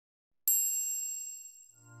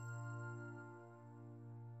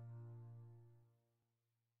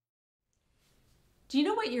Do you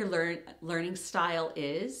know what your learning style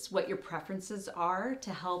is, what your preferences are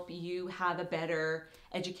to help you have a better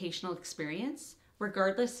educational experience,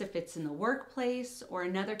 regardless if it's in the workplace or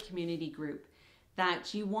another community group,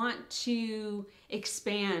 that you want to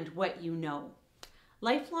expand what you know?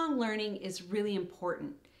 Lifelong learning is really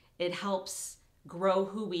important. It helps grow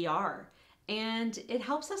who we are, and it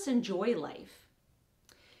helps us enjoy life.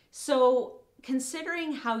 So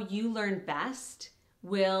considering how you learn best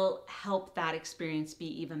will help that experience be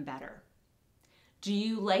even better. Do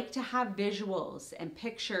you like to have visuals and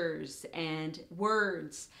pictures and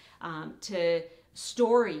words, to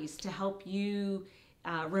stories to help you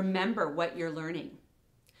remember what you're learning?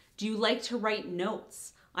 Do you like to write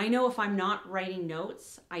notes? I know if I'm not writing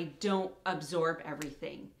notes, I don't absorb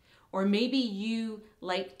everything. Or maybe you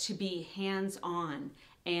like to be hands-on,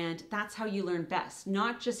 and that's how you learn best,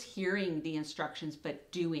 not just hearing the instructions,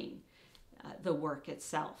 but doing the work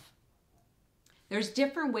itself. There's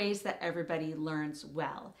different ways that everybody learns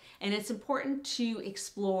well, and it's important to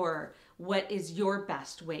explore what is your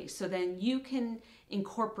best way, so then you can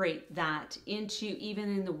incorporate that into even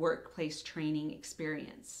in the workplace training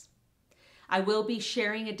experience. I will be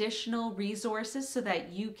sharing additional resources so that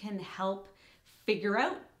you can help figure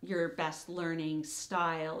out your best learning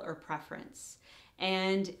style or preference,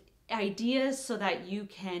 and ideas so that you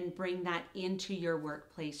can bring that into your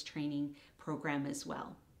workplace training program as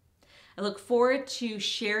well. I look forward to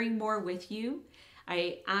sharing more with you.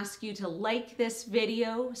 I ask you to like this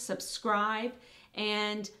video, subscribe,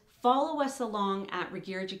 and follow us along at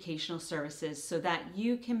Regier Educational Services so that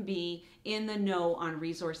you can be in the know on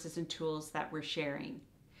resources and tools that we're sharing.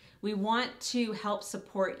 We want to help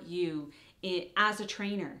support you as a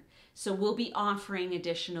trainer. So we'll be offering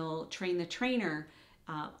additional Train the Trainer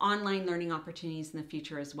online learning opportunities in the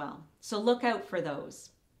future as well. So look out for those.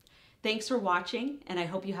 Thanks for watching, and I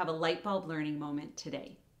hope you have a light bulb learning moment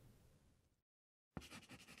today.